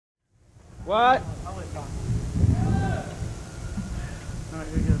What? I'll let Tom. All right,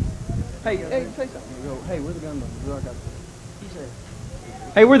 here you go. Hey, say something. Go, hey, we're the Gunbunnies. What I got to say? He said.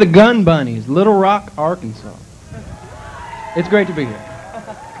 Hey, we're the Gunbunnies, Little Rock, Arkansas. It's great to be here.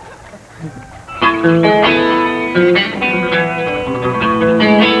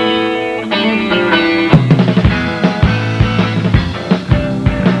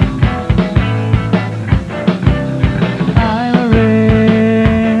 I'm a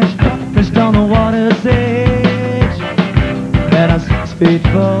rich, fished on the water's edge, and I'm 6 feet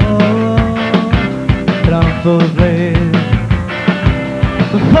 4, and I'm full of lead.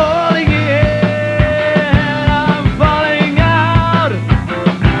 Falling in, I'm falling out.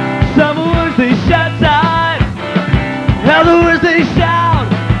 Some words they shut tight, other words they shout,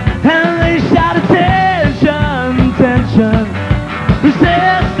 and they shout attention, tension,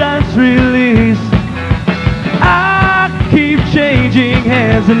 resistance, release. I keep changing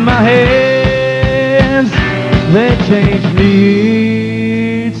hands in my hands, they change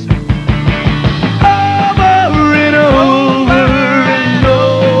needs. Over and over and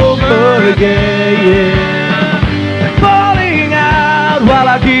over again, falling out while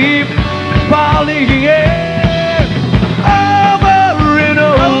I keep falling in. Over and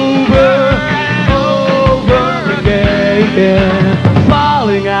over and over again,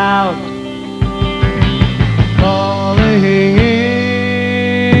 falling out, falling in.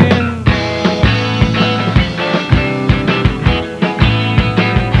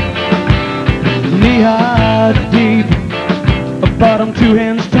 Knee-high deep, a bottom 2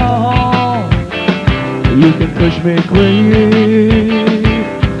 hands tall. You can push me quick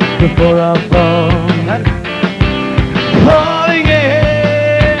before I fall. Falling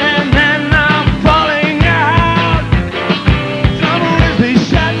in and I'm falling out. Some words they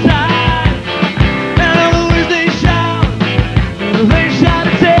shut tight, and other words they shout. They shout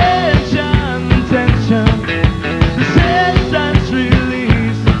attention, tension, resistance,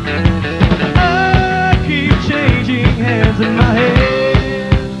 release. I keep changing hands in my head,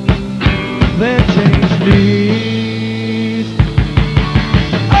 they change needs.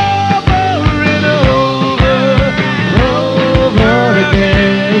 Over and over, over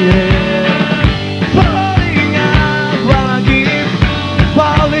again, falling out while I keep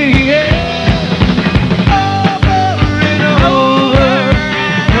falling in. Over and over,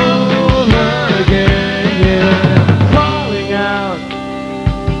 over again, falling out,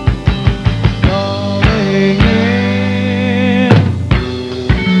 falling in.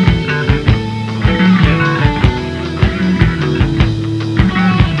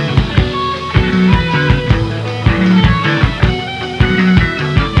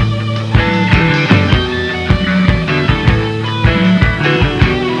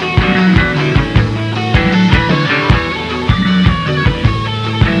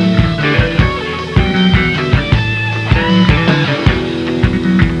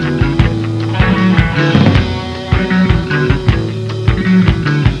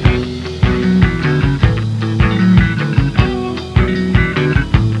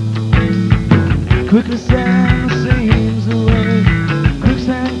 Quickly sand seems away,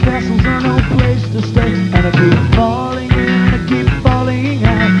 quicksand castles are no place to stay. And I keep falling in, I keep falling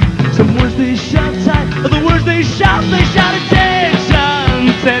out. Some words they shout tight, other words they shout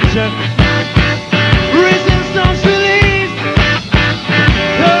attention, tension, resistance, release.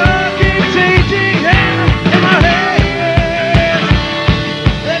 I keep changing hands in my head,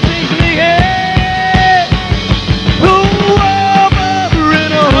 that change me head. Over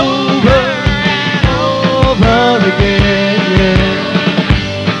and over again,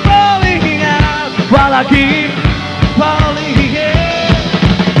 falling out while I keep falling in.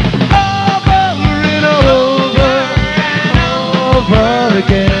 Over and over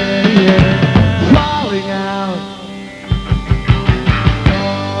again, falling out,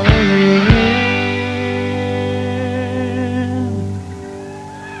 falling in.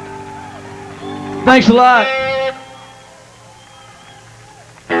 Thanks a lot.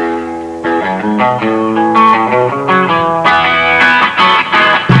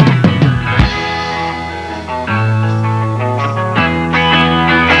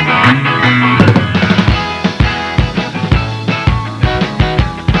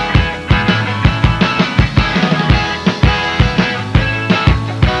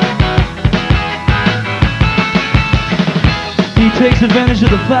 He takes advantage of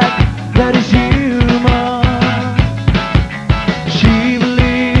the fact that he's human. She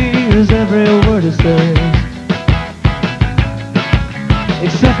believes every word he says,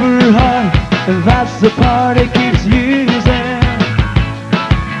 except for her heart, and that's the part he keeps using.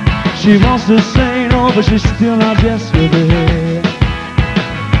 She wants to say no, but she's still not just with it.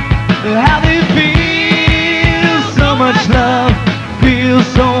 how they feel so much love, feel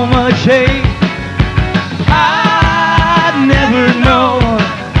so much hate. I'd never know,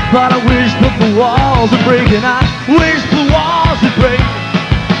 but I wish that the walls would break, and I wish the walls would break.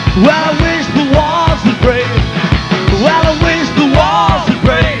 Well, I wish the walls would break. Well, I wish the walls would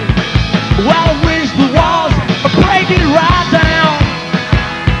break. Well, I wish the walls would break it right down.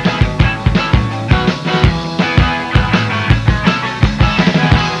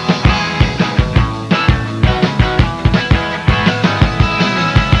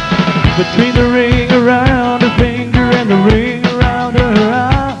 Between the ring around her finger and the ring around her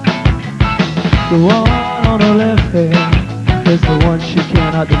eye, the one on her left hand is the one she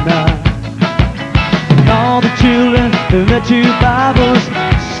cannot deny. And all the children in their two Bibles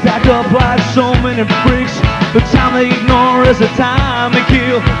stacked up like so many bricks. The time they ignore is the time they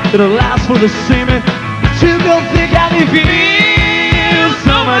kill. It allows for the semen to go thick. How they feel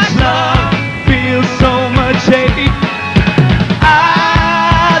so much love, feel so much hate.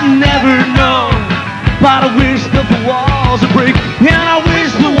 I never know, but I wish that the walls would break. And I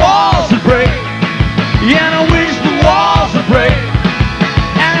wish the walls would break. And I wish the walls would break.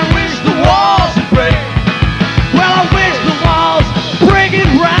 And I wish the walls would break. Well, I wish the walls break it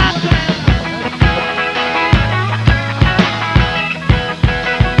right down.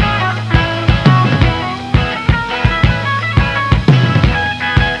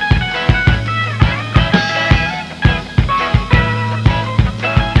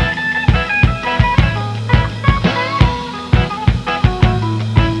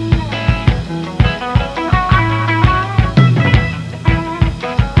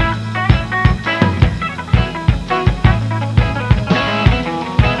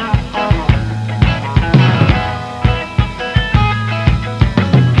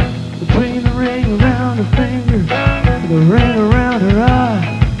 The ring around her eye,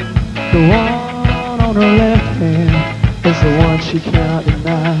 the one on her left hand is the one she cannot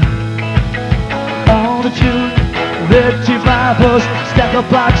deny. All the children, their two Bibles stacked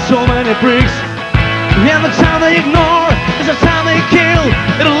up like so many bricks. And the time they ignore is the time they kill.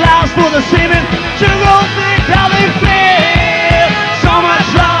 It allows for the semen to go thick. How they feel so much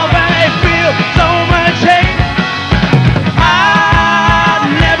love and they feel so much hate. I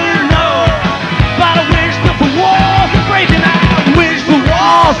never know, but I wish that the walls would break, and I wish the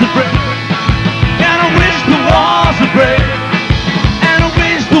walls would break, and I wish the walls would break, and I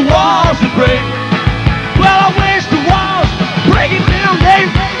wish the walls would break. Well, I wish the walls would break it down,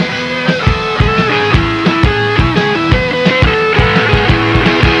 Dave.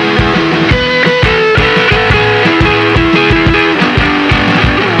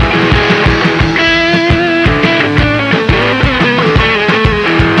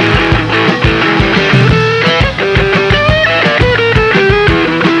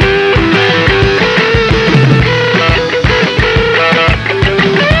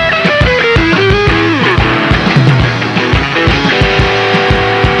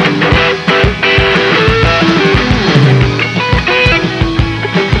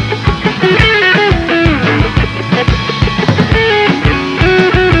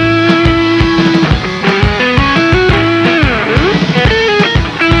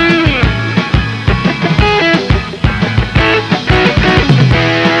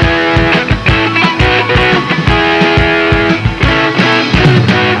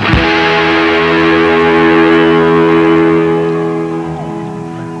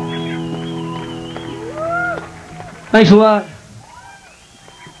 Thanks a lot.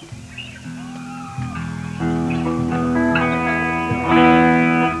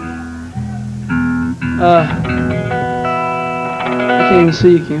 I can't even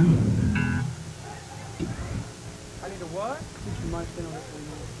see you, Kim. I need a what?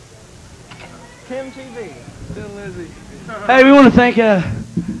 Kim TV. Still Lizzie. Hey, we want to thank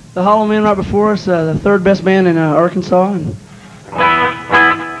the Hollow Men right before us, the third best band in Arkansas. And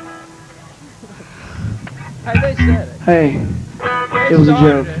hey, they said it. hey, it was a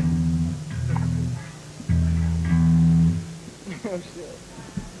joke. Oh, shit.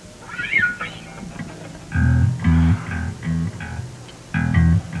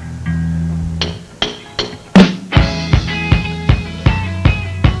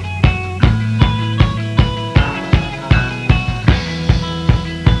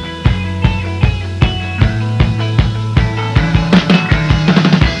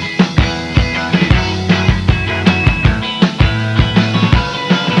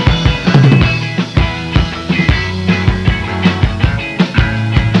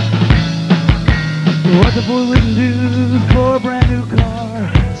 What the boy wouldn't do for a brand new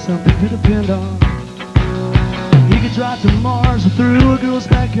car, something to depend on. He could drive to Mars or through a girl's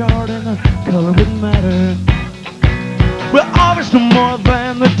backyard. backyard and the color wouldn't matter. Well, always no more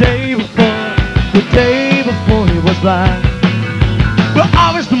than the day before he was blind. Well,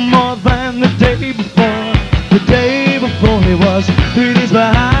 always no more than the day before he was 3 days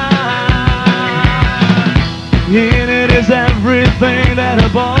behind. And it is everything that a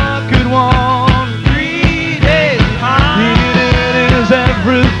boy could want. 3 days behind. And it is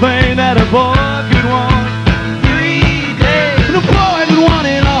everything that a boy could want. 3 days. And a boy would want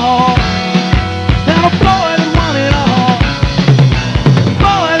it all. And a boy would want it all.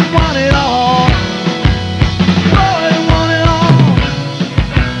 Boy would want it all. Boy would want it all.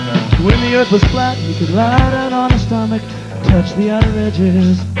 When the earth was flat, he could lie down on his stomach, touch the outer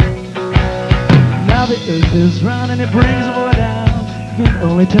edges. Now the earth is round and it brings a boy down. You can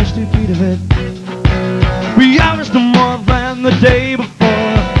only touch 2 feet of it. We averaged no more than the day before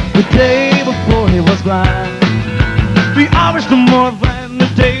he was blind. We averaged no more than the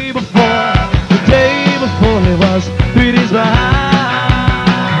day before he was 3 days behind.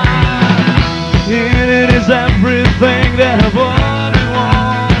 And it is everything that a boy could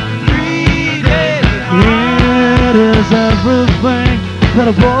want. 3 days behind. It is everything that a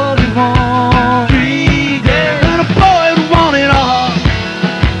boy could want. 3 days. And a boy would want it all.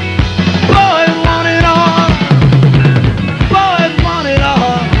 Boy would want it all. Boy would want it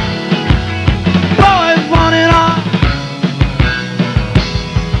all. Boy would want it all.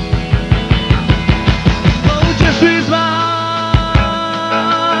 Oh, just respond.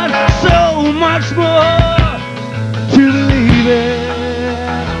 So much more to believe it.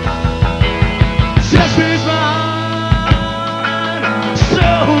 Just respond. So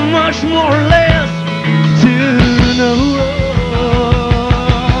much more or less to know.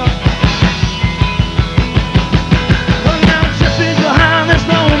 Well, now just is behind. There's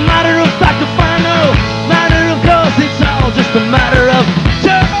no matter of fact to find, no matter of course. It's all just a matter of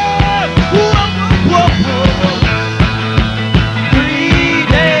time. Whoa, whoa, whoa, whoa. 3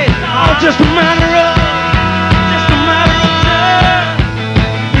 days, all just a matter of.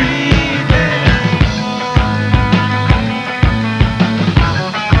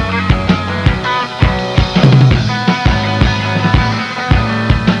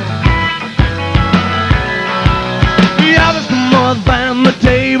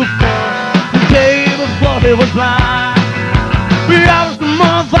 It was blind. We hours no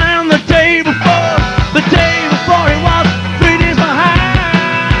more than the day before he was 3 days behind.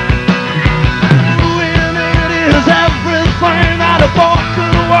 And it is everything that a boy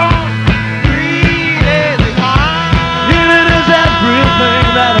could want. 3 days behind. And it is everything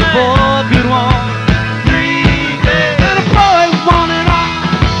that a boy could want. 3 days. And a boy would want it all.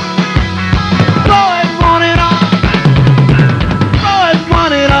 Boy would want it all. Boy would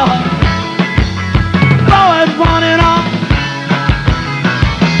want it all. Want it all.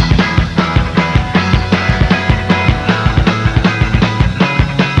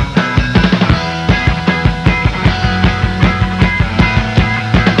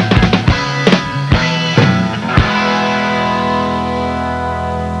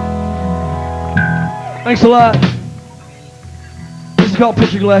 Thanks a lot. This is called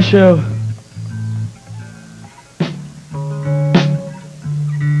Picture Glass Show.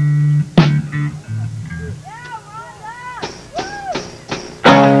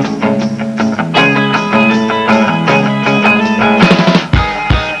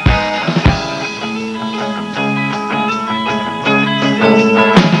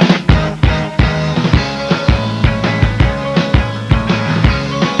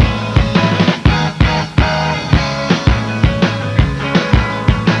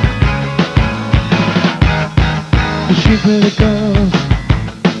 She pretty girls,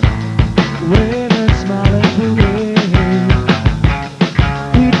 waving, smiling for wave.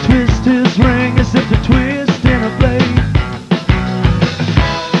 He twists his ring as if to twist in a blade.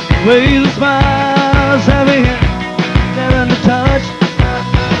 Waves and smiles, heavy never to touch.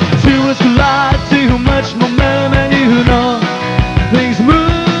 Too much collide, too much momentum, and you know things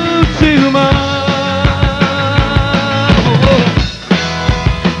move too much.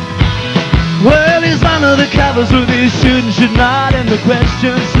 Well, he's under the covers with his should and should not, and the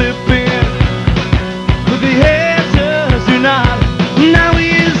questions slip in, but the answers do not. Now he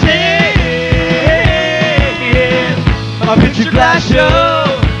is in a picture glass show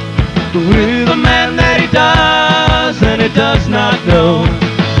with a man that he does and he does not know.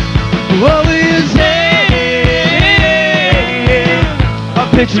 Oh, he is in a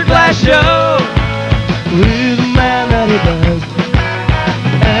picture glass show with a man that he does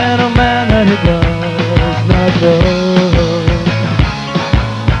and a man that he does not know.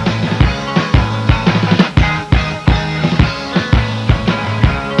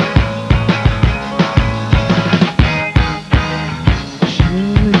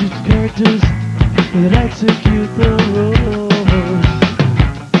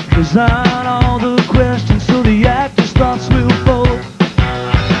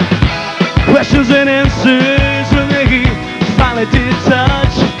 questions and answers when they finally did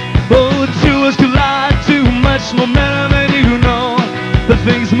touch. Oh, the two of us collide too much momentum, and you know the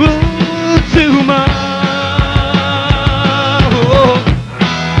things move too much. Oh.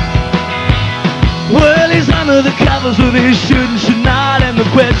 Well, he's under the covers with his should and should not, and the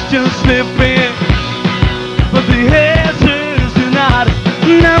questions slip in, but the answers do not.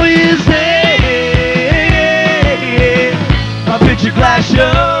 Now he's there, a picture glass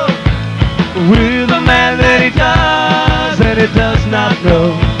show with a man that he does and he does not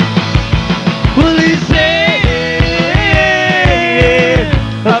know. Well, he's there,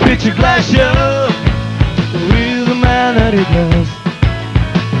 a picture glass show with a man that he does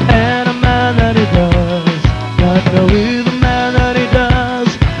and a man that he does not know. With a man that he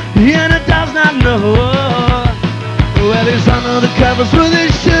does and he does not know. Well, he's under the covers with his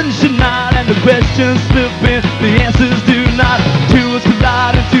should and should not, and the questions slip in, the answers do not. Two worlds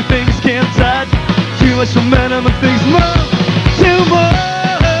collide and two things can't touch. Too much momentum and things move too much.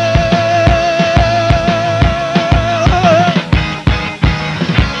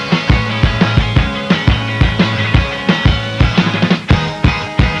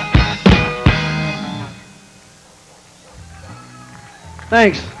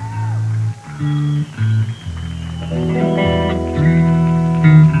 Thanks.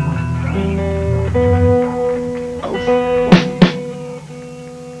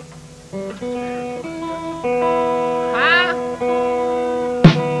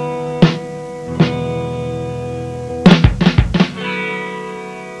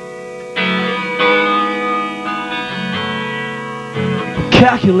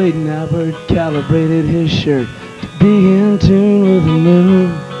 Calculating Albert calibrated his shirt to be in tune with the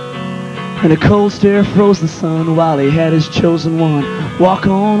moon, and a cold stare froze the sun while he had his chosen one walk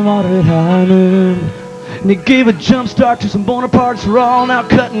on water at high noon. And he gave a jump start to some Bonapartes who are all now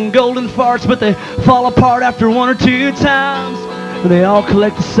cutting golden farts, but they fall apart after one or two times. And they all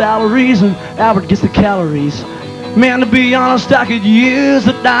collect the salaries and Albert gets the calories. Man, to be honest, I could use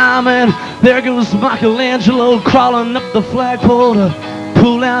a dime. And there goes Michelangelo crawling up the flagpole to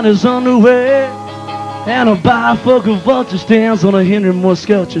pull down his underwear. And a bifocal vulture stands on a Henry Moore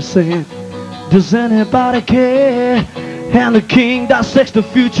sculpture saying, does anybody care? And the king dissects the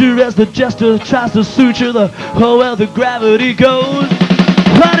future as the jester tries to suture the well, the gravity goes.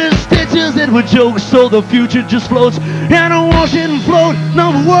 But his stitches, it would joke, so the future just floats. And the war shouldn't float,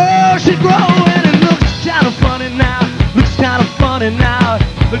 no, the world should grow. And it looks kind of funny now, looks kind of funny now,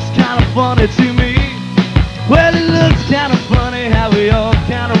 looks kind of funny to me. Well, it looks kind of funny how we all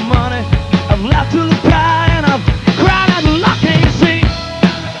count our money. I've laughed till I cry and I've cried at the luck can't see.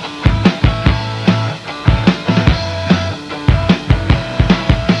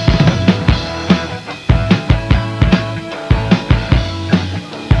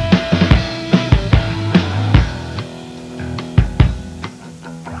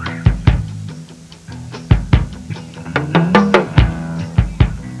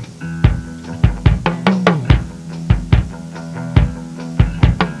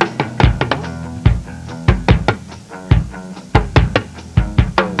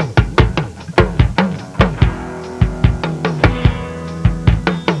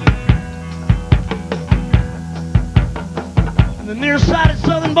 The nearsighted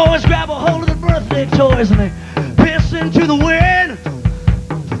southern boys grab a hold of the birthday toys and they piss into the wind.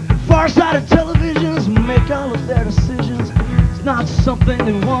 Far-sighted televisions make all of their decisions. It's not something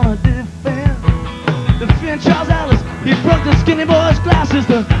they want to defend. Defend Charles Atlas, he broke the skinny boy's glasses.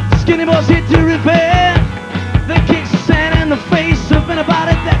 The skinny boys hit to repair. They kick sand in the face of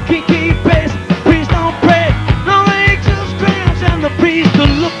anybody that can't keep pace. Please don't pray, no angels cringe, and the priest will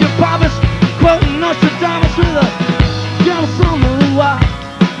look your pompous, quoting Nostradamus with a on the wire.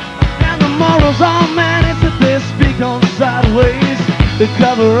 And the morals all man is that they speak on sideways. They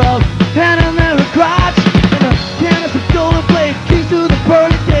cover up hand in their crotch, and the canvas of golden blade, keys to the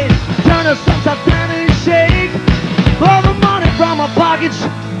pearly gates, turn us upside down and shake. All the money from our pockets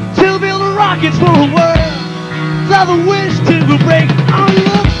to build the rockets for a world that the wish to break. Oh, it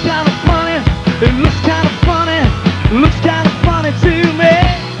looks kind of funny, it looks kind of funny, it looks kind of funny to me.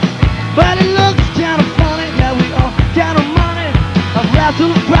 But it looks kind of funny that we all got our money. I've laughed till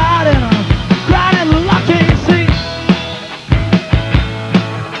I've cried and I've cried and I can't see.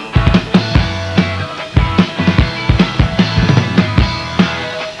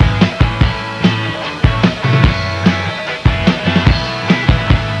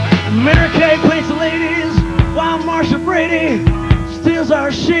 Mary Kay paints the ladies while Marsha Brady steals our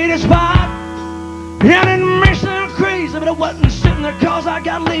shady spot. And it makes them crazy, but I wasn't sitting there cause I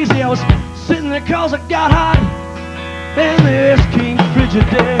got lazy. I was sitting there cause I got hot. And there's King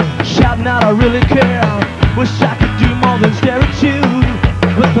Frigidaire shouting not I really care. Wish I could do more than stare at you.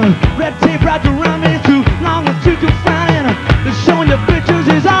 With the red tape wrapped around me, too long and too confining. And showing the pictures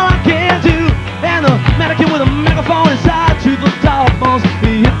is all I can do. And the mannequin with a megaphone inside to the topmost.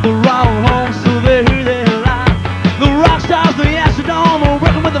 He hit the wrong home, so they hear their lie. The rock stars, the Astrodome, are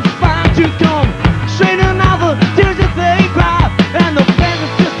working with a fine-tooth comb, straightening all the tears that they cry. And the band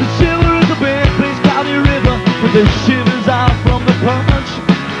is just a shiver as the band plays Cloudy River with the shivers out from the punch.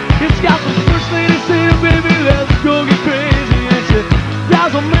 It's got the first lady saying, baby, let's go get crazy. And she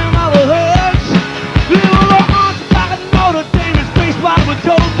drives a man by the hooks. Little arms back and motor, dangerous face bottle with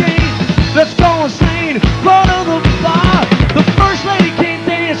cocaine. Let's go insane, floor to the bar. The first lady can't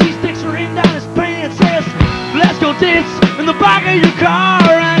dance, she sticks her hand down his pants, says, let's go dance in the back of your car.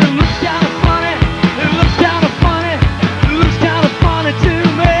 And it looks kind of funny, it looks kind of funny, it looks kind of funny to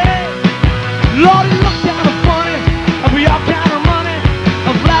me. Lord, it looks kind of funny, and we all count our money.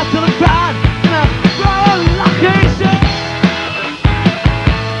 I fly to the crowd, and I throw a lucky shot.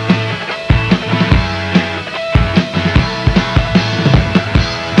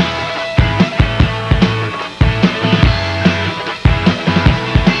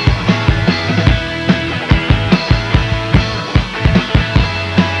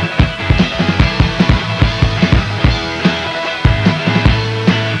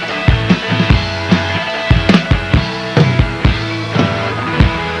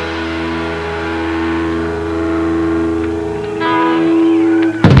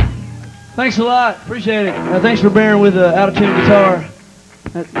 Thanks a lot. Appreciate it. Thanks for bearing with the out-of-tune guitar.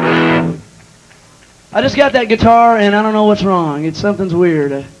 I just got that guitar, and I don't know what's wrong. Something's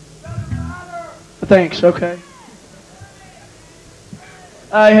weird. Thanks. Okay.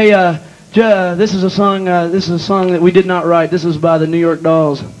 Hey, this is a song. This is a song that we did not write. This is by the New York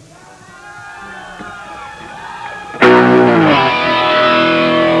Dolls.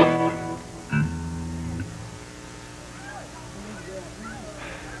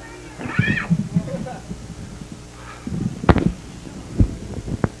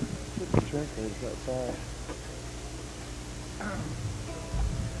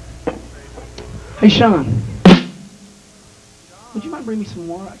 Hey, Sean. Would you mind bringing me some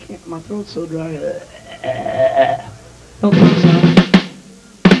water? I can't. My throat's so dry. Don't think so.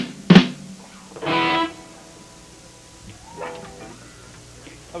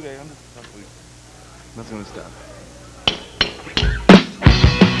 Okay, that's gonna stop.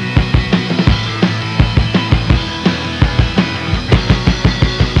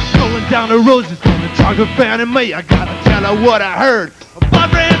 Going down the road, she's gonna talk to Fannie Mae. I gotta tell her what I heard. A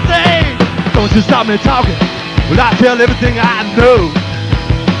boyfriend say, don't you stop me talking. Well, I tell everything I know.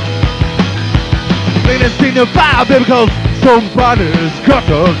 Ain't this thing to buy, baby, cause somebody's got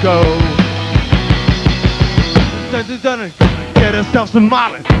to go. Gonna get herself some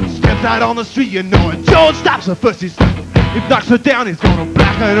Molly. Steps out on the street, you know it. George stops her first, he knocks her down, he's gonna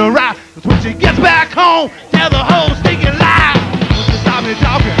black her right. But when she gets back home, tell the whole stinking lie. Don't you stop me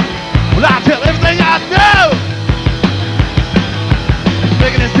talking. Well, I tell everything I know.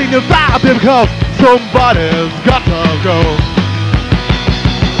 Making this thing to buy, baby, cause somebody's got to go.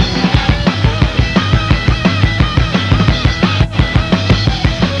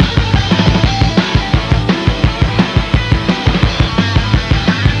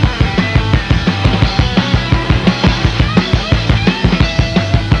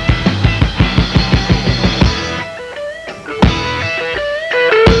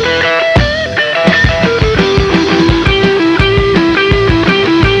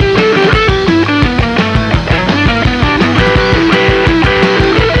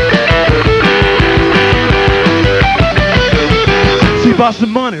 Bought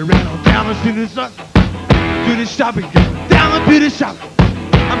some money, ran on down and do the shopping, going down the beauty shop.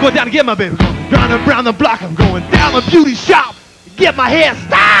 I'm going down to get my baby, going round the block. I'm going down the beauty shop, get my hair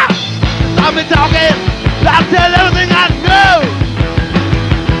styled. Stop me talking, I'll tell everything I know.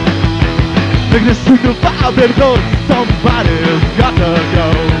 Making this super file, baby, cause somebody's got to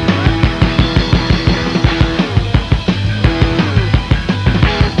go.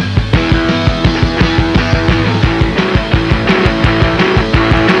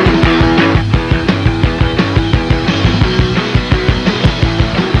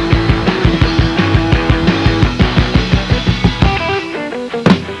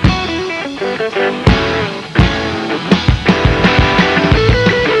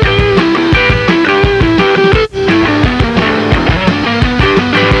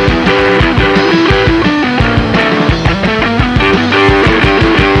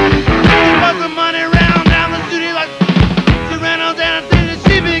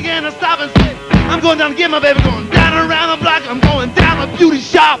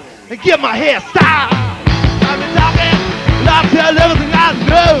 and get my hairstyle. I've been talking, and I'll tell everything I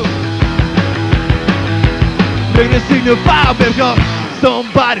know. Bring this in your file, baby, cause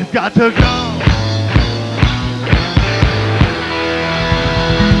somebody's got to go.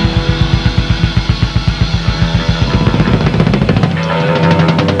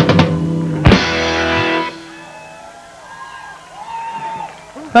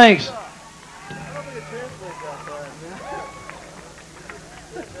 Thanks.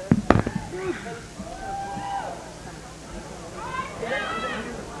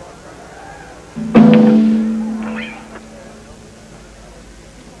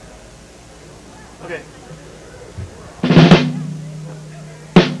 Okay.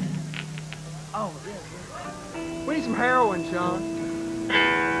 Oh, yeah. We need some heroin, Sean.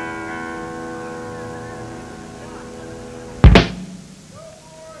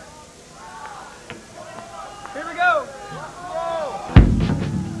 Here we go.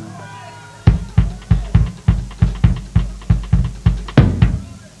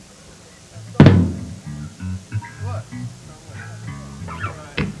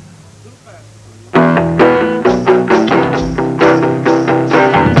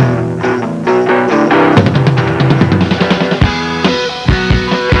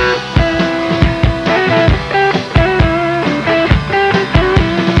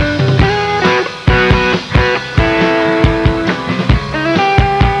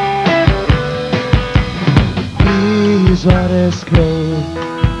 What is cold?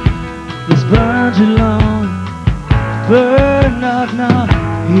 He's burned too long, burned out now.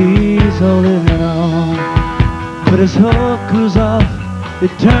 He's holding on, but his hope goes off.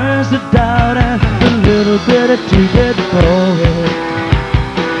 It turns to doubt and a little bit of to-get forward.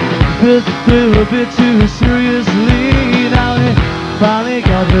 Bit through a bit too seriously. Now he finally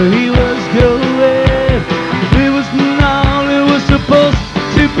got where he was going. It was all it was supposed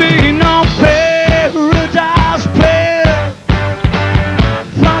to be. No paradise place.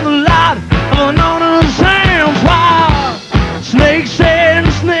 Snakes and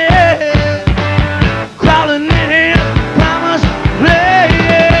snares crawling in his promised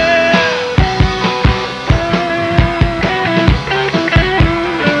land.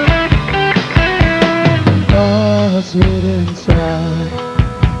 Oh, sweet inside,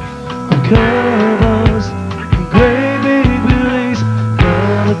 curves and great big buildings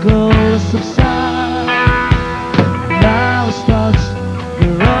never go to subside. Now it starts,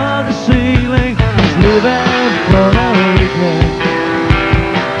 you're on the ceiling, he's living for the weekend.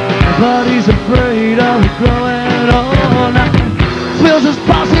 But he's afraid of growing old now. Feels his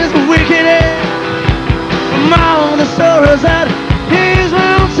pulse is wicked from all the sorrows that he's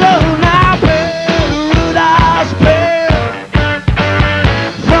been told. Now paradise pale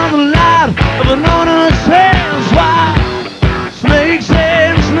from the light of an owner's hands. Why snakes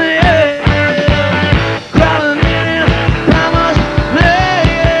and snares crawling in his promised land.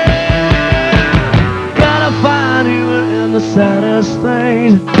 Gotta find you in the saddest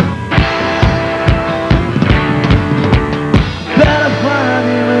things.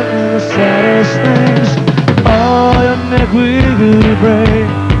 Saddest things. Oh, your neck will break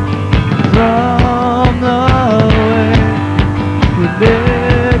from the way. Your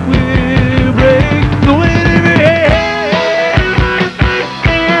neck will break the way to be.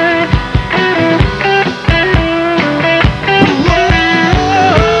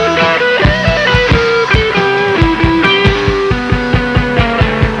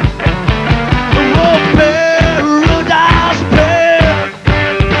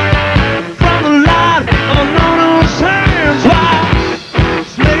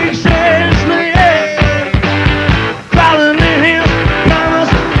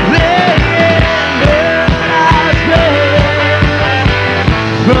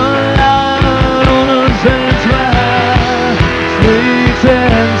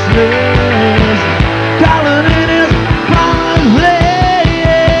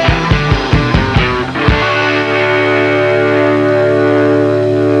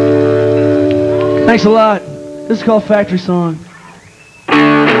 Thanks a lot. This is called Factory Song.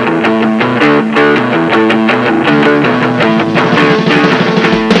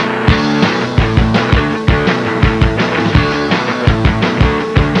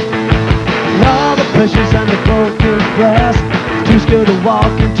 All the pressures and the broken glass, too scared to walk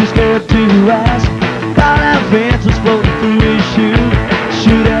and too scared to ask. All that vents was floating through his shoe.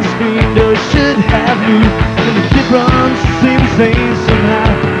 Should have screamed or should have moved. And the kid runs seems sane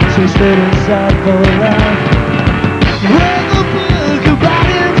somehow. So he stayed inside for a while. Read the book about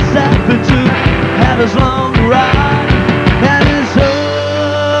himself and to have his long ride and his home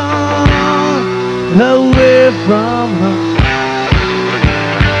away from home.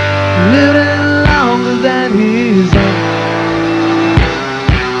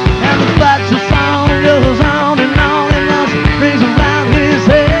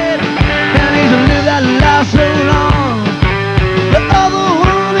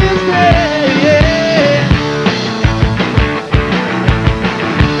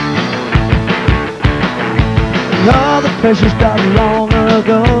 precious died long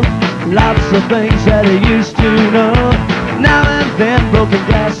ago. Lots of things that I used to know. Now and then broken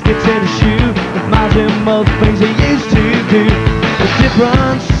glass gets in a shoe. Reminds me of most things I used to do. The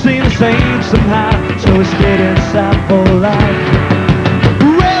difference seems the same somehow, so we stayed inside for life.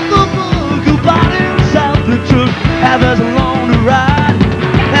 Read the book about himself that took hours along the ride,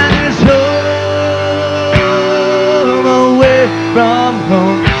 and his home away from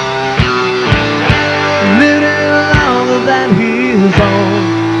home, living longer than his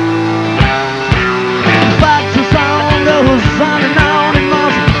own. But the song goes on and on, and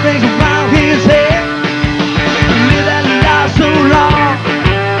most things around his head. Live that life so long,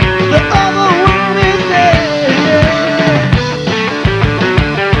 the other one is dead.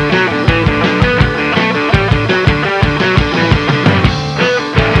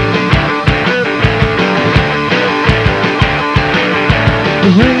 The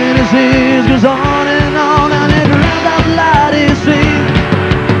ring in his ears goes on, and it rounds out loud he sings.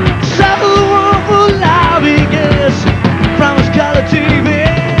 Suffer the world for life he gets from his color TV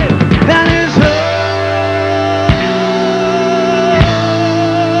and his home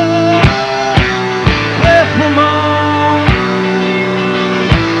away from home.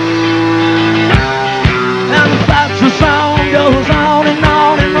 And the factory song goes on and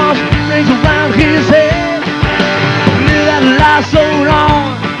runs things around his head. Live that life so long,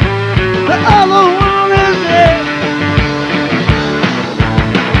 the other one is dead.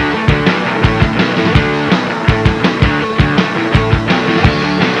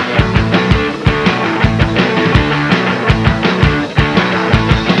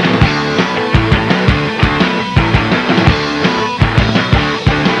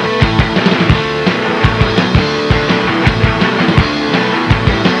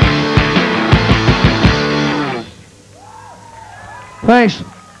 Thanks.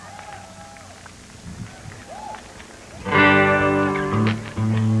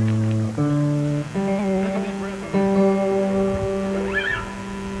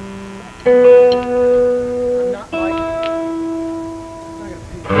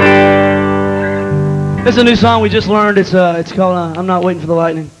 It's a new song we just learned. It's called "I'm Not Waiting for the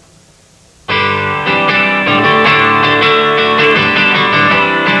Lightning."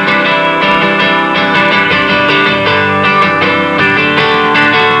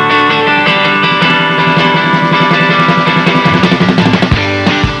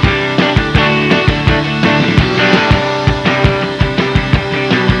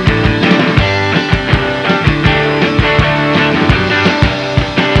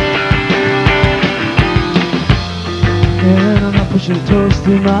 And I'm not pushing toes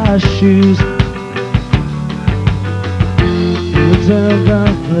through my shoes. It's a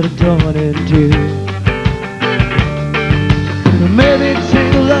rough but a torn in two. Maybe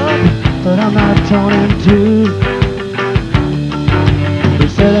tangled up, but I'm not torn in two. They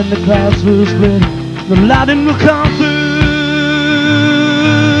said in the clouds will split, the lightning will come through.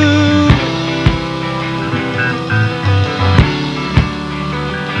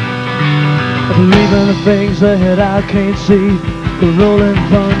 I believe in the things ahead I can't see, the rolling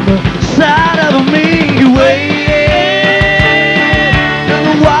thunder side of me waiting in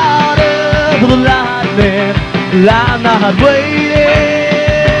the water for the lightning. I'm not waiting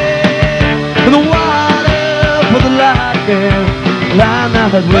in the water for the lightning. I'm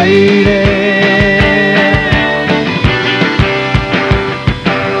not waiting.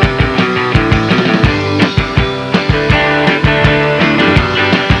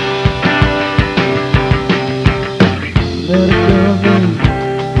 Let it go,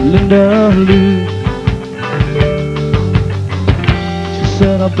 Linda Lou. She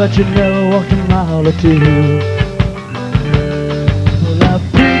said, I bet you never walked a mile or two. Well, I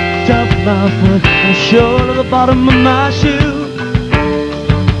picked up my foot and showed her the bottom of my shoe.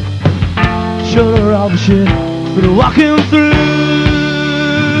 Showed her all the shit we're walking through.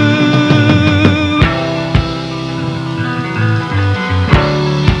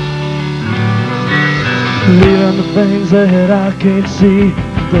 Leaving the things ahead I can't see,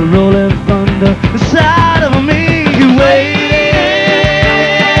 the rolling thunder inside of me waiting.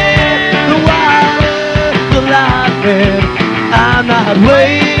 The water, the lightning, I'm not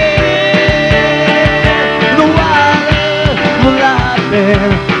waiting. The water, the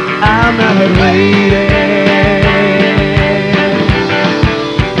lightning, I'm not waiting.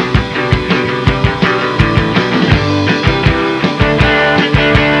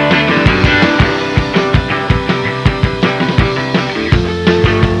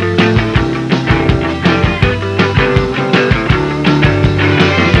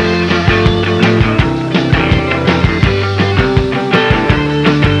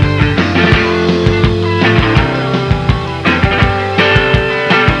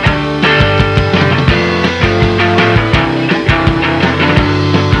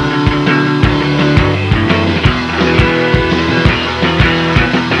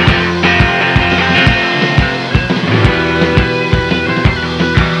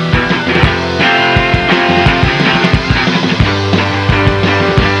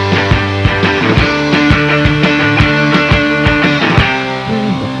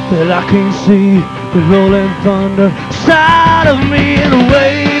 that I can't see the rolling thunder inside of me and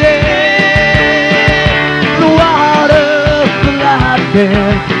waiting. The water, the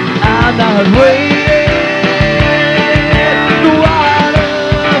lightning, I'm not waiting. The water,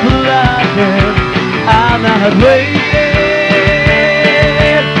 the lightning, I'm not waiting.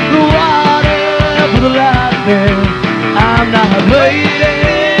 The water, the lightning, I'm not waiting.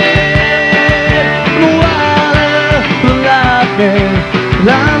 The water, the lightning,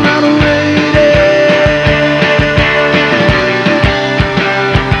 I'm not waiting.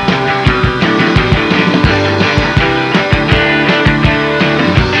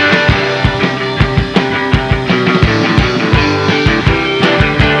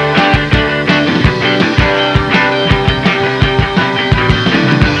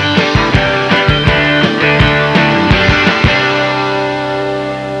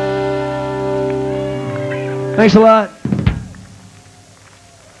 Thanks a lot.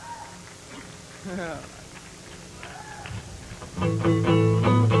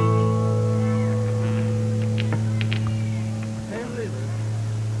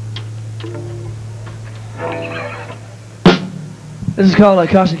 This is called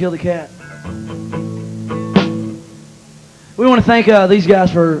Caution Killed the Cat. We want to thank these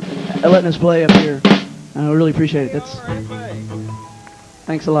guys for letting us play up here. I really appreciate it.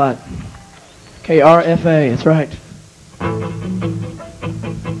 Thanks a lot. KRFA, that's right.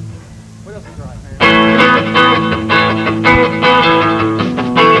 What else is right, man?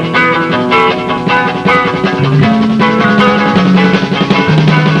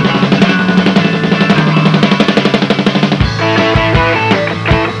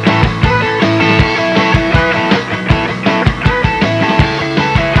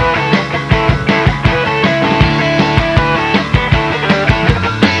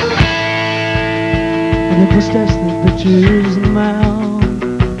 The footsteps, the pictures, the mouth.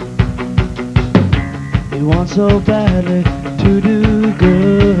 They want so badly to do good.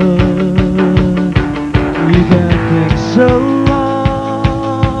 You can think so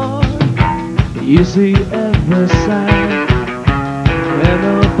hard, but you see every sign, and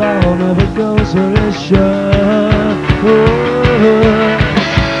the ball never goes where it should.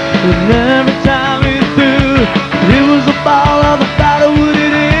 And every time he threw, it was the ball of the battle would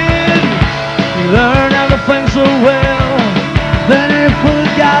it end. Learn everything so well, then he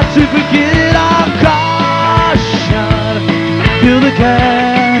forgot to forget our caution. Kill the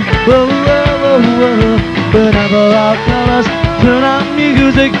cat, whoa, whoa, whoa, whoa. Whenever our colors turn on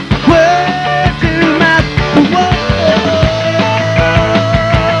music, way too much, whoa.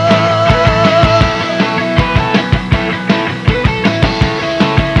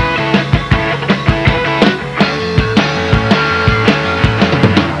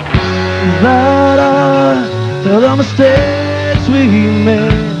 The mistakes we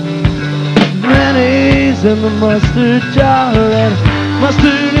made, mayonnaise in the mustard jar and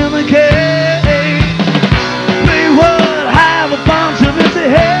mustard in the cake. We would have a bunch of empty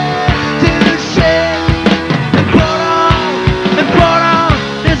heads to shake and put on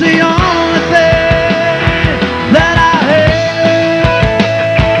is the only thing that I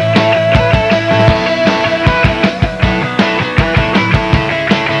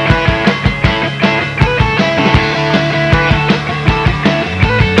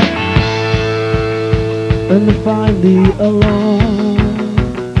and to find thee alone,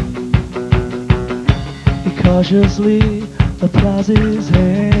 he cautiously applies his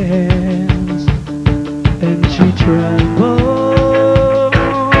hands, and she trembles,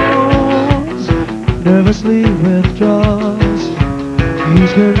 nervously withdraws.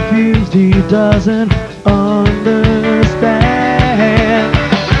 He's confused, he doesn't understand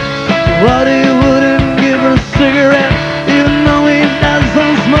what he wouldn't give her a cigarette, even though he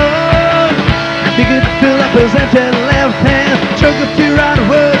doesn't smoke. He could fill up his empty left hand, choke a few right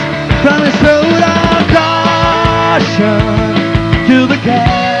words from his throat. Our caution to the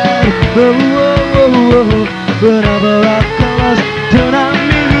cat, whoa, whoa, whoa, whoa. Whenever our colors turn on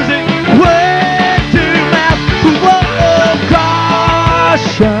music, way too much, whoa.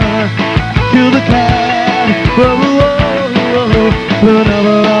 Caution to the cat, whoa, whoa, whoa.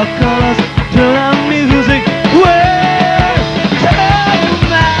 Whenever our colors turn on music, way too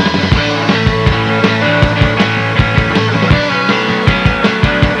much.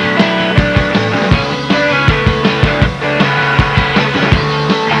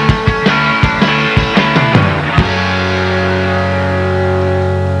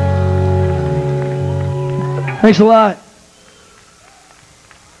 Thanks a lot.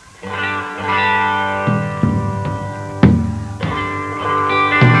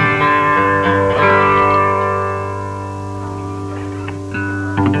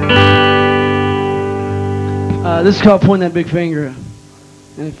 This is called Point That Big Finger.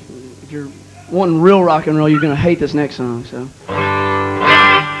 And if you're wanting real rock and roll, you're going to hate this next song. So.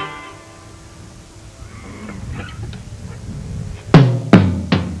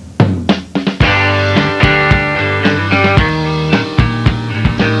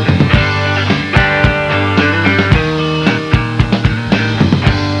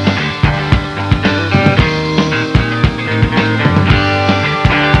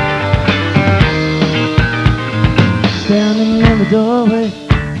 Standing in the doorway,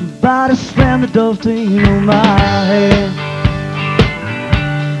 somebody slammed the door thing on my head.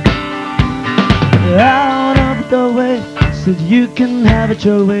 Out of the doorway, said you can have it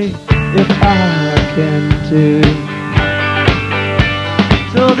your way if I can too.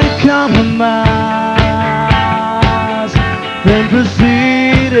 So they compromised, then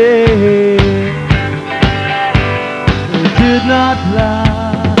proceeded. They did not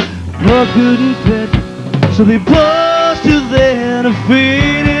lie, or couldn't fit, so they busted their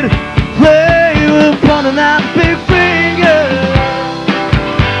defeated. They were pointing that big finger,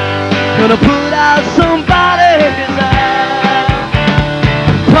 gonna put out somebody's eye.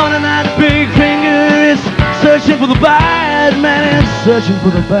 Pointing that big finger, it's searching for the bad man. It's searching for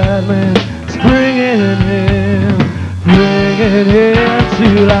the bad man. It's bringing him to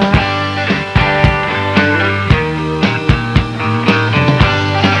life.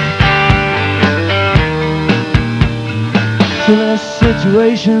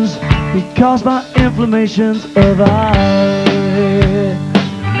 Situations be caused by inflammations of our head.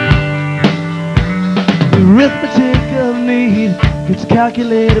 The arithmetic of need gets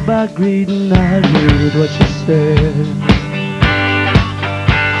calculated by greed, and I heard what you said.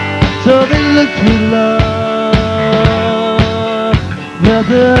 So they look to love, but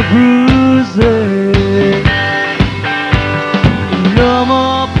the bruises. No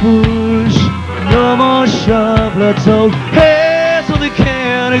more push, no more shove. Let's hold hands so they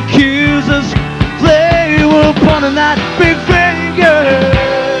can't accuse us. They were pointing that big finger,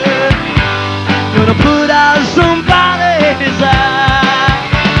 gonna put out somebody's eye.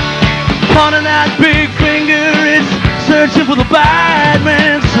 Pointing that big finger, it's searching for the bad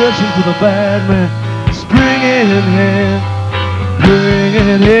man. Searching for the bad man. It's bringing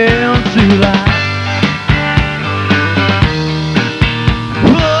him to life.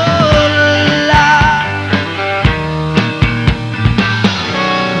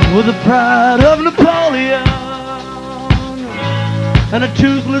 With the pride of Napoleon and a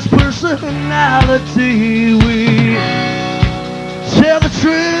toothless personality, we tell the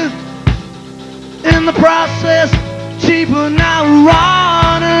truth in the process, cheapen our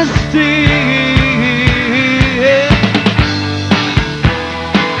honesty.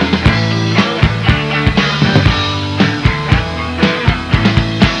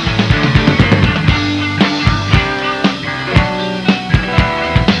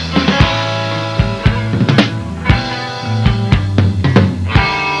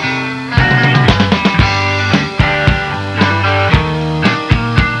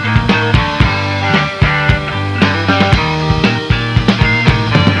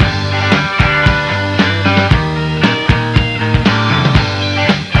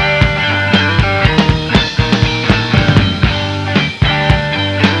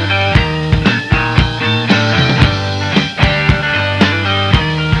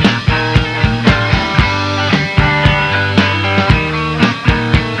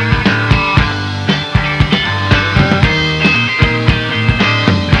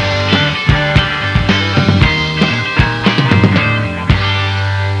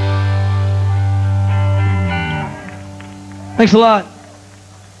 Thanks a lot.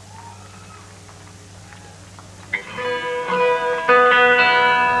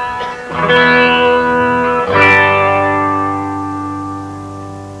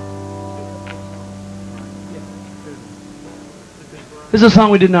 This is a song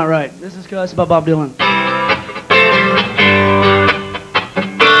we did not write. This is about Bob Dylan.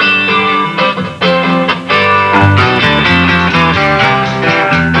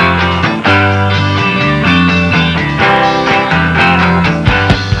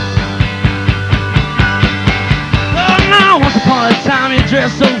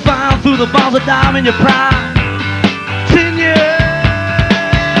 Dressed so fine through the balls of dime in your prime. 10 years.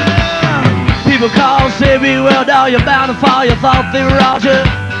 People call, say, be well, dog, you're bound to fall. You thought they were all just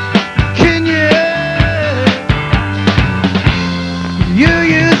kidding you. You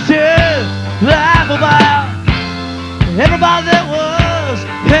used to laugh about everybody that was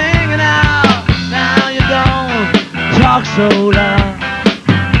hanging out. Now you don't talk so loud.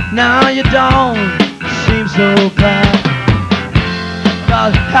 Now you don't seem so proud.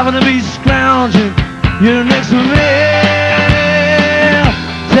 Having to be scrounging You're next to me.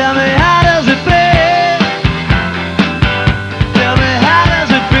 Tell me, how does it feel? Tell me, how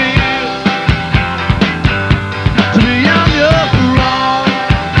does it feel to be on your throne,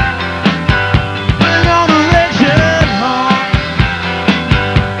 with no direction home,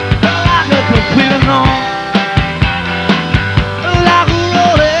 like a complete unknown, like a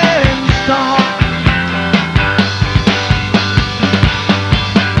rolling stone.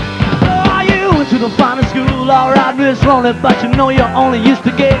 Oh, you went to the finest school, alright, Miss Lonely, but you know you only used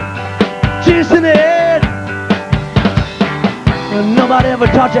to get just in it. And nobody ever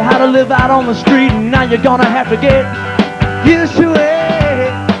taught you how to live out on the street, and now you're gonna have to get used to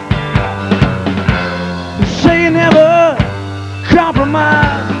it. You say you never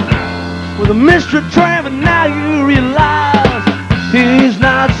compromise with a Mr. Tramp, and now you realize he's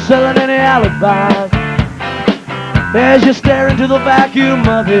not selling any alibis as you stare into the vacuum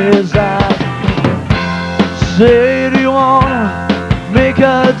of his eyes. Say, do you wanna make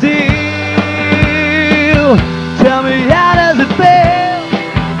a deal? Tell me, how does it feel?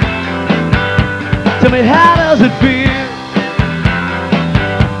 Tell me, how does it feel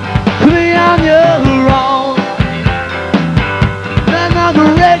to be on your own? There's no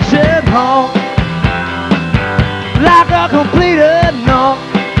direction home, like a complete unknown.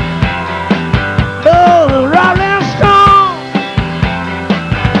 Oh, the rolling stone.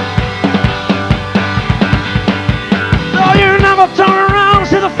 Oh, you never turn around,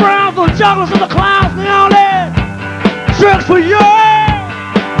 see the frowns, the jugglers and the clowns, and all that tricks for you.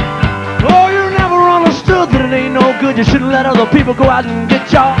 Oh, you never understood that it ain't no good. You shouldn't let other people go out and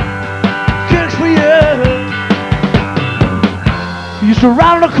get your kicks for you. You used to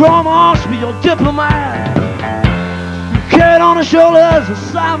ride on the chrome horse, be your diplomat. You carried on the shoulders a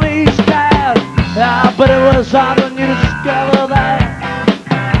Siamese cat. Ah, but it was hard when you discovered that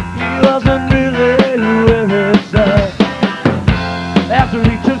he wasn't really where it's at. After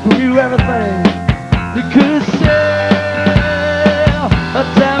he took from you everything he could say.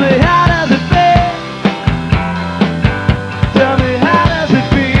 Tell me, how does it feel? Tell me, how does it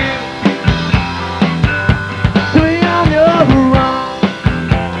feel to be on your own,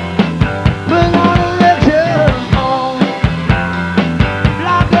 with no direction home,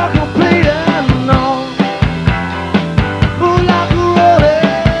 like a complete unknown, like a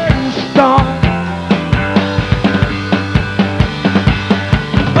rolling stone.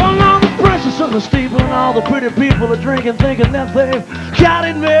 Oh, now the princess on the steeple and all the pretty people are drinking, thinking that they've got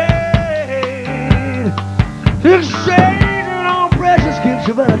it made. Exchanging all precious gifts,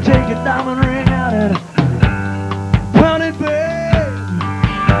 you better take your diamond ring out and pound it big.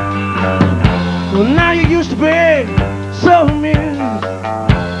 Well, now you used to be so amused,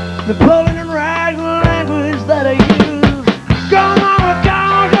 Napoleon rags the language that I use. Come on,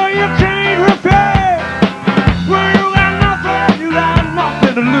 McDonald, or you can't refuse. When you got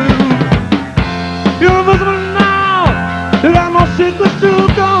nothing to lose. You're invisible now, you got no secrets to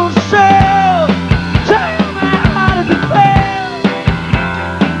conceal. Tell me, how does it feel?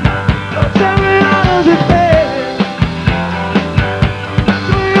 Tell me, how does it feel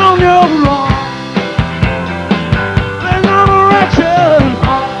to be on your own? There's no direction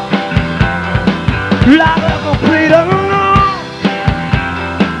home, like a complete unknown,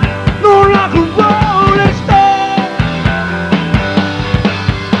 no, like a rolling stone.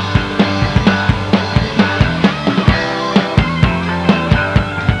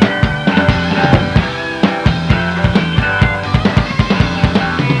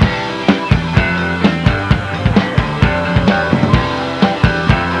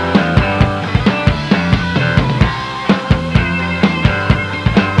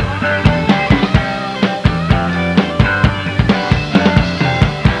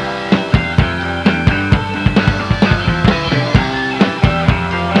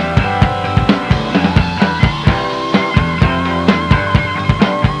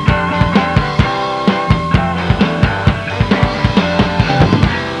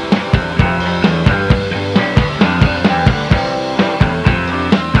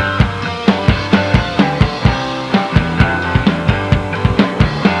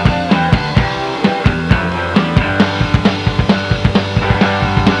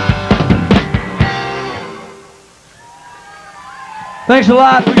 Thanks a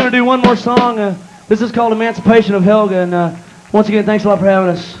lot. We're going to do one more song. This is called Emancipation of Helga. And once again, thanks a lot for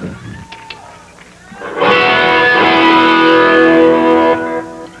having us.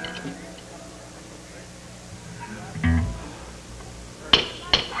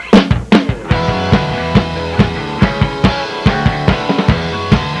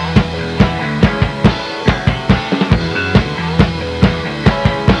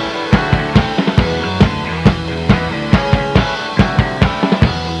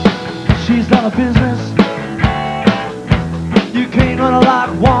 run like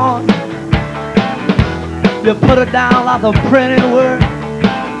one. You put it down like the printed word,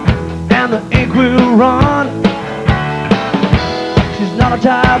 and the ink will run. She's not a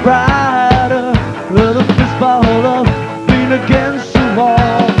typewriter with a fistful of beating against the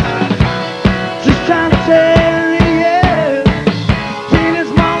wall. Just trying to tell you, yeah, she needs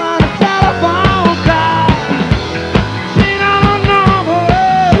more than a telephone call. She not a number,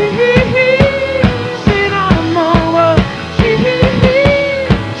 she not a number, she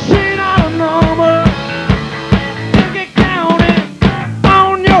not a number. You can count it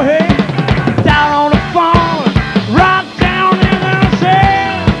on your head, down on the phone, right down in the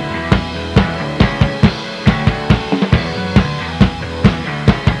cell.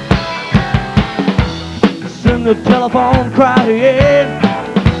 Send the telephone crying,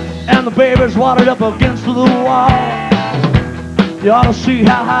 and the baby's watered up against the wall. You ought to see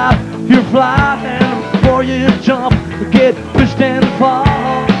how high you fly, and before you jump, you get pushed and fall.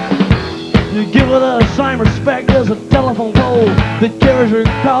 You give her the same respect as a telephone pole that carries her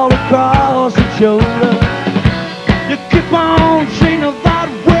call across its shoulder. You keep on treating her that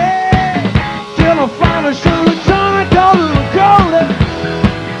way till I finally show the time and go to the colder.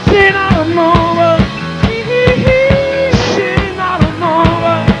 She not a number, she not a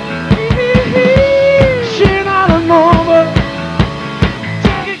number, she not a number.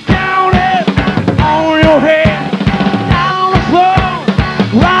 You can count it on your head, down on the floor,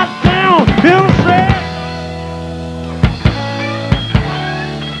 right down in the sand.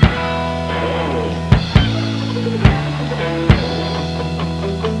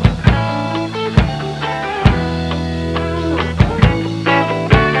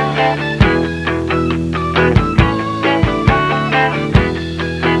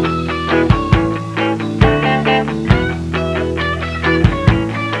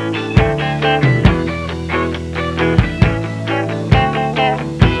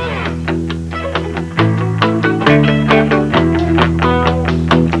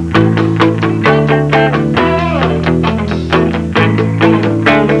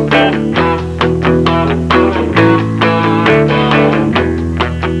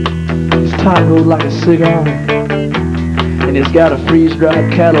 Tied like a cigar, and he's got a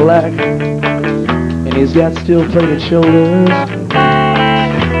freeze-dried Cadillac, and he's got steel-plated shoulders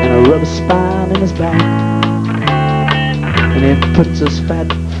and a rubber spine in his back, and he puts his fat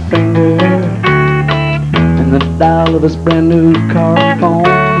finger in the dial of his brand new car phone,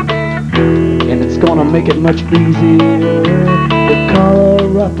 and it's gonna make it much easier to call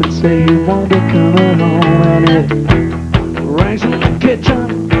her up and say you won't be coming home. And it rings in the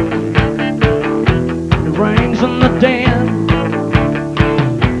kitchen, rings in the den,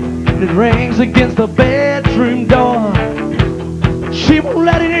 it rings against the bedroom door. She won't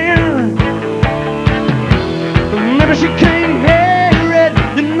let it in. Maybe she can't hear it.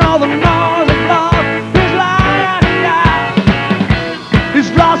 You know the noise of love is loud. He's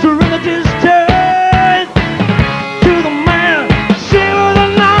lost her in the distance to the man. She was a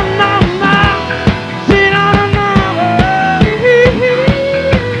no. She not a number.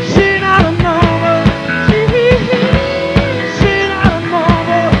 She not a number. She not a number.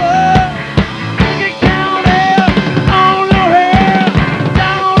 You can count it on your head,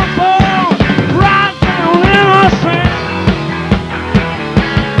 down on the floor, right down in the sand.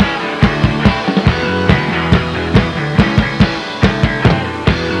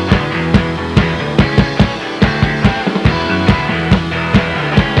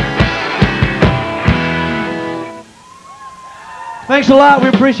 Thanks a lot. We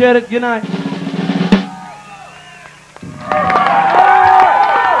appreciate it. Good night.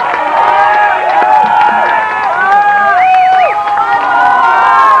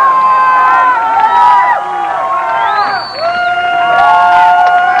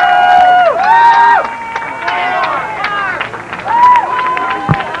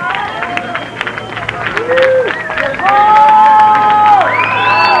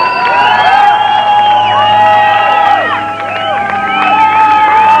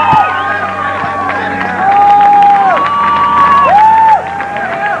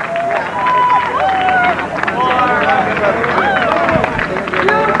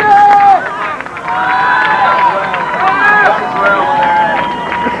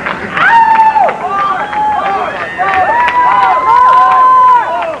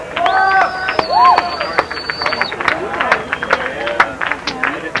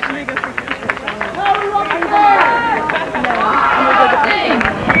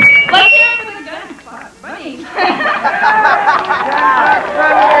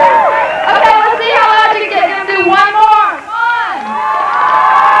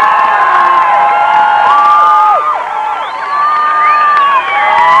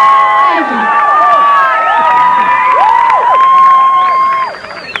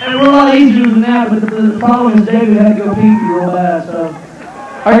 but the following day we had to go pee real bad, so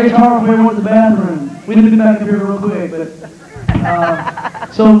our guitar player went to the bathroom. We didn't get back up here real quick, but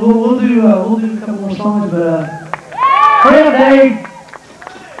so we'll do a couple more songs, but hurry up, Dave.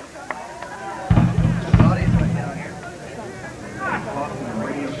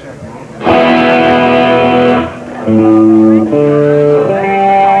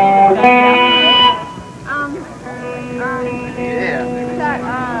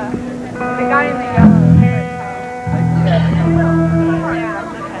 The guy in the yellow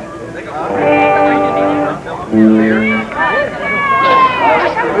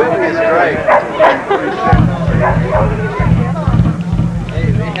It's great.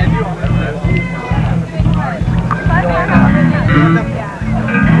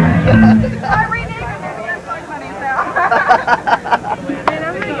 I renamed it. That's like funny now. Man,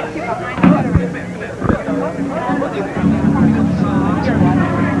 I'm gonna get you behind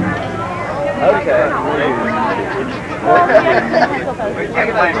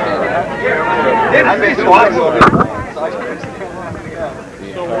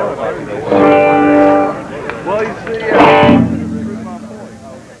Well, you see,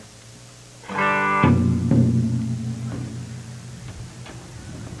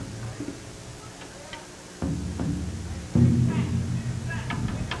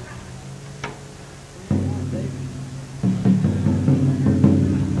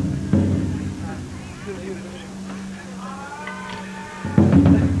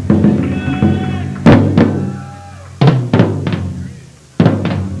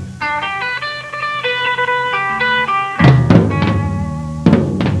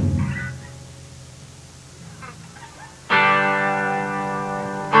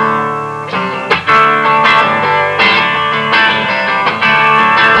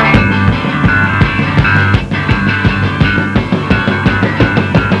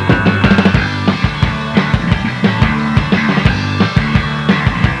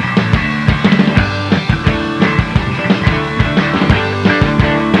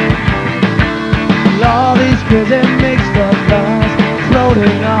 crazy mixed up cars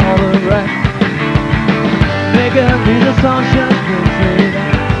floating all around, making me the sunshine fade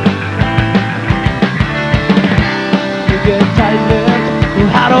out. You get tight-lipped,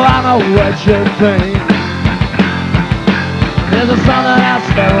 well, how do I know what you think? There's a song that I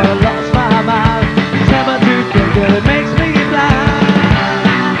spell when I lost my mind. Tell me to think that it makes me blind.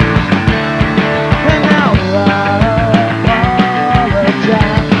 And now I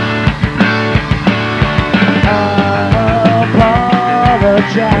apologize.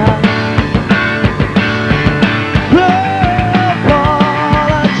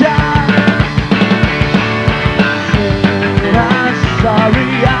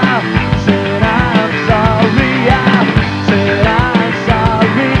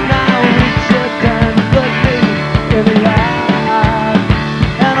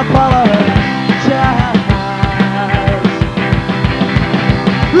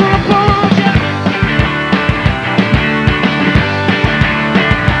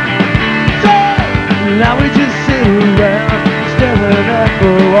 Now we just sit around staring at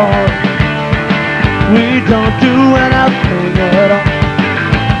the wall. We don't do anything at all.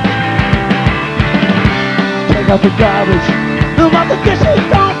 Take out the garbage, but the dishes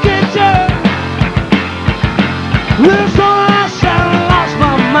don't get dirty. Live so I shall lost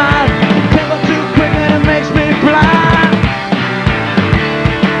my mind. Temper too quick and it makes me blind.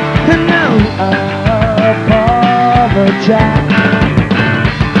 And now I apologize.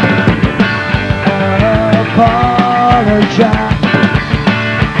 Apologize.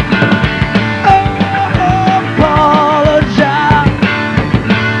 Apologize.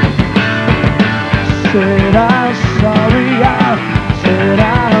 Said I'm sorry. Said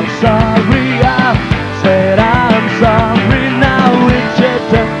I'm sorry. Said I'm sorry. Now it's your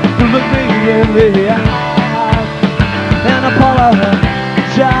turn to look me in the eye and apologize.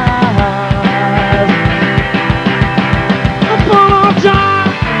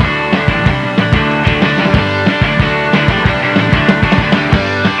 Apologize.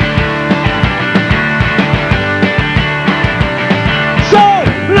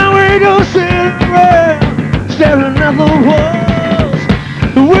 Staring at the walls,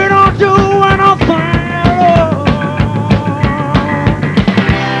 we don't do anything at all.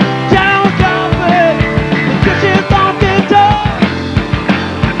 Down coffee, the dishes don't get done.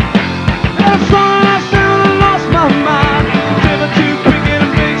 And so I still lost my mind. Never too quick and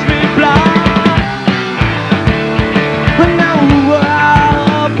it makes me blind. But now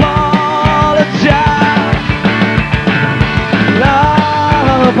I apologize.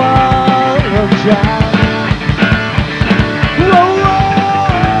 I apologize.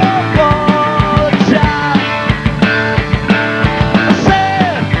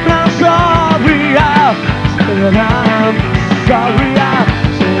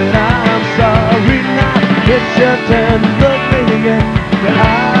 It's your turn to look me in the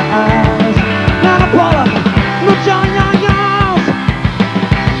eyes. Not a Paula, no John Young's.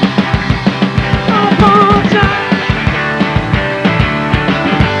 No John.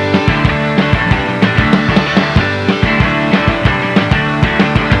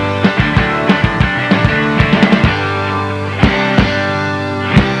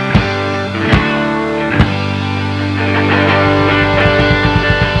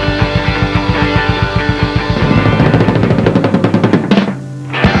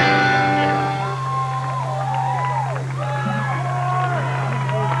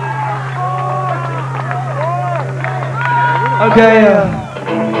 Okay,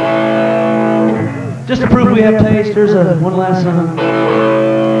 just to prove we have taste, here's one last song.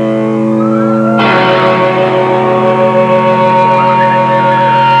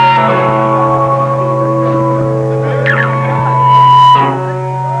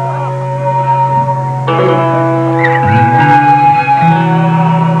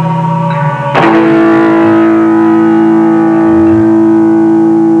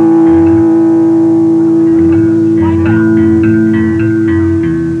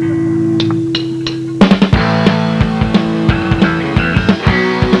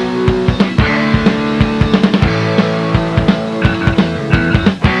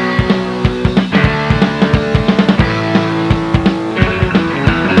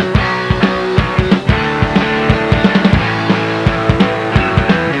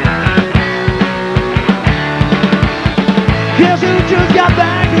 Guess who just got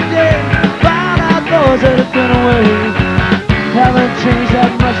back today? Found out those that have been away haven't changed that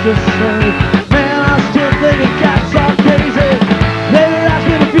much to say. Man, I still think the cats are crazy. They were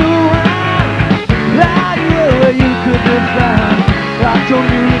asking if you were around. Idea where you could be found. I told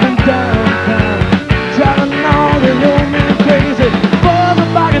you even downtown. Driving all the old men crazy. Boys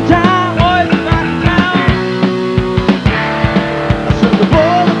are back in town. Boys are back in town. I said the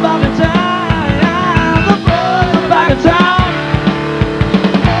boys are back in town. The boys are back in town.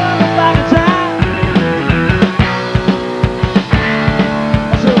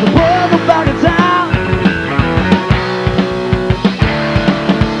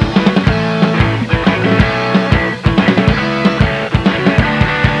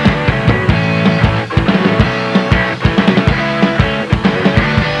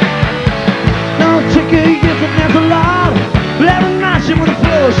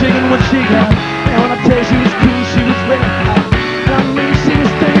 Shaking what she got, and when I tell you she was cool, she was red hot. I mean, she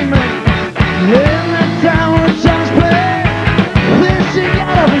was staying man. In that time when John's played, then she got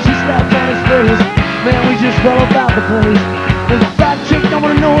up and she slapped on his face. Man, we just all about the place. There's a fat chick, I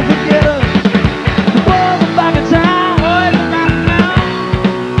wanna know if we get her. The boys are back in town. Boys are back in town.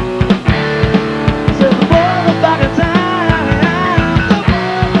 I said the boys are back in town.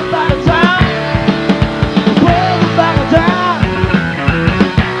 The boys are back in town. The boys are back in town.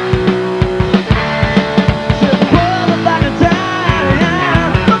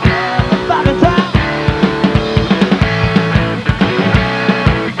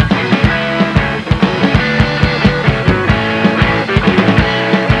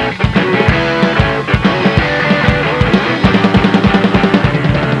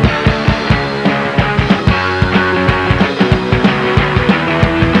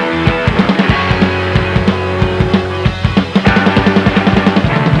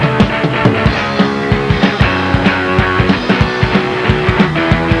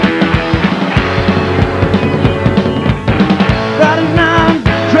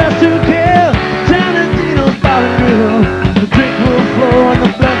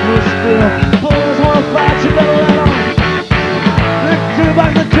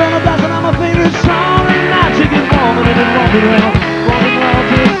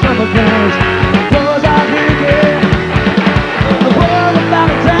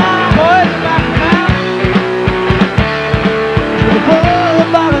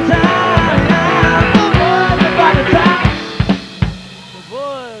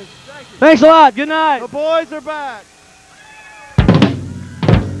 Thanks a lot. Good night. The boys are back.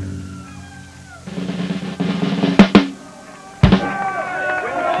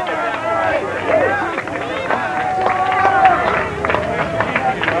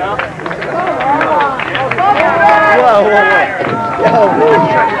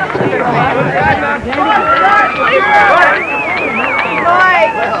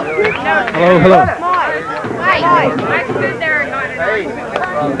 Hello, hello. I stood there and got it.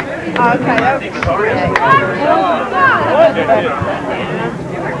 Okay,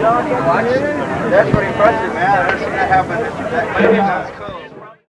 That's pretty impressive, man. I've never seen that happen. That's cool.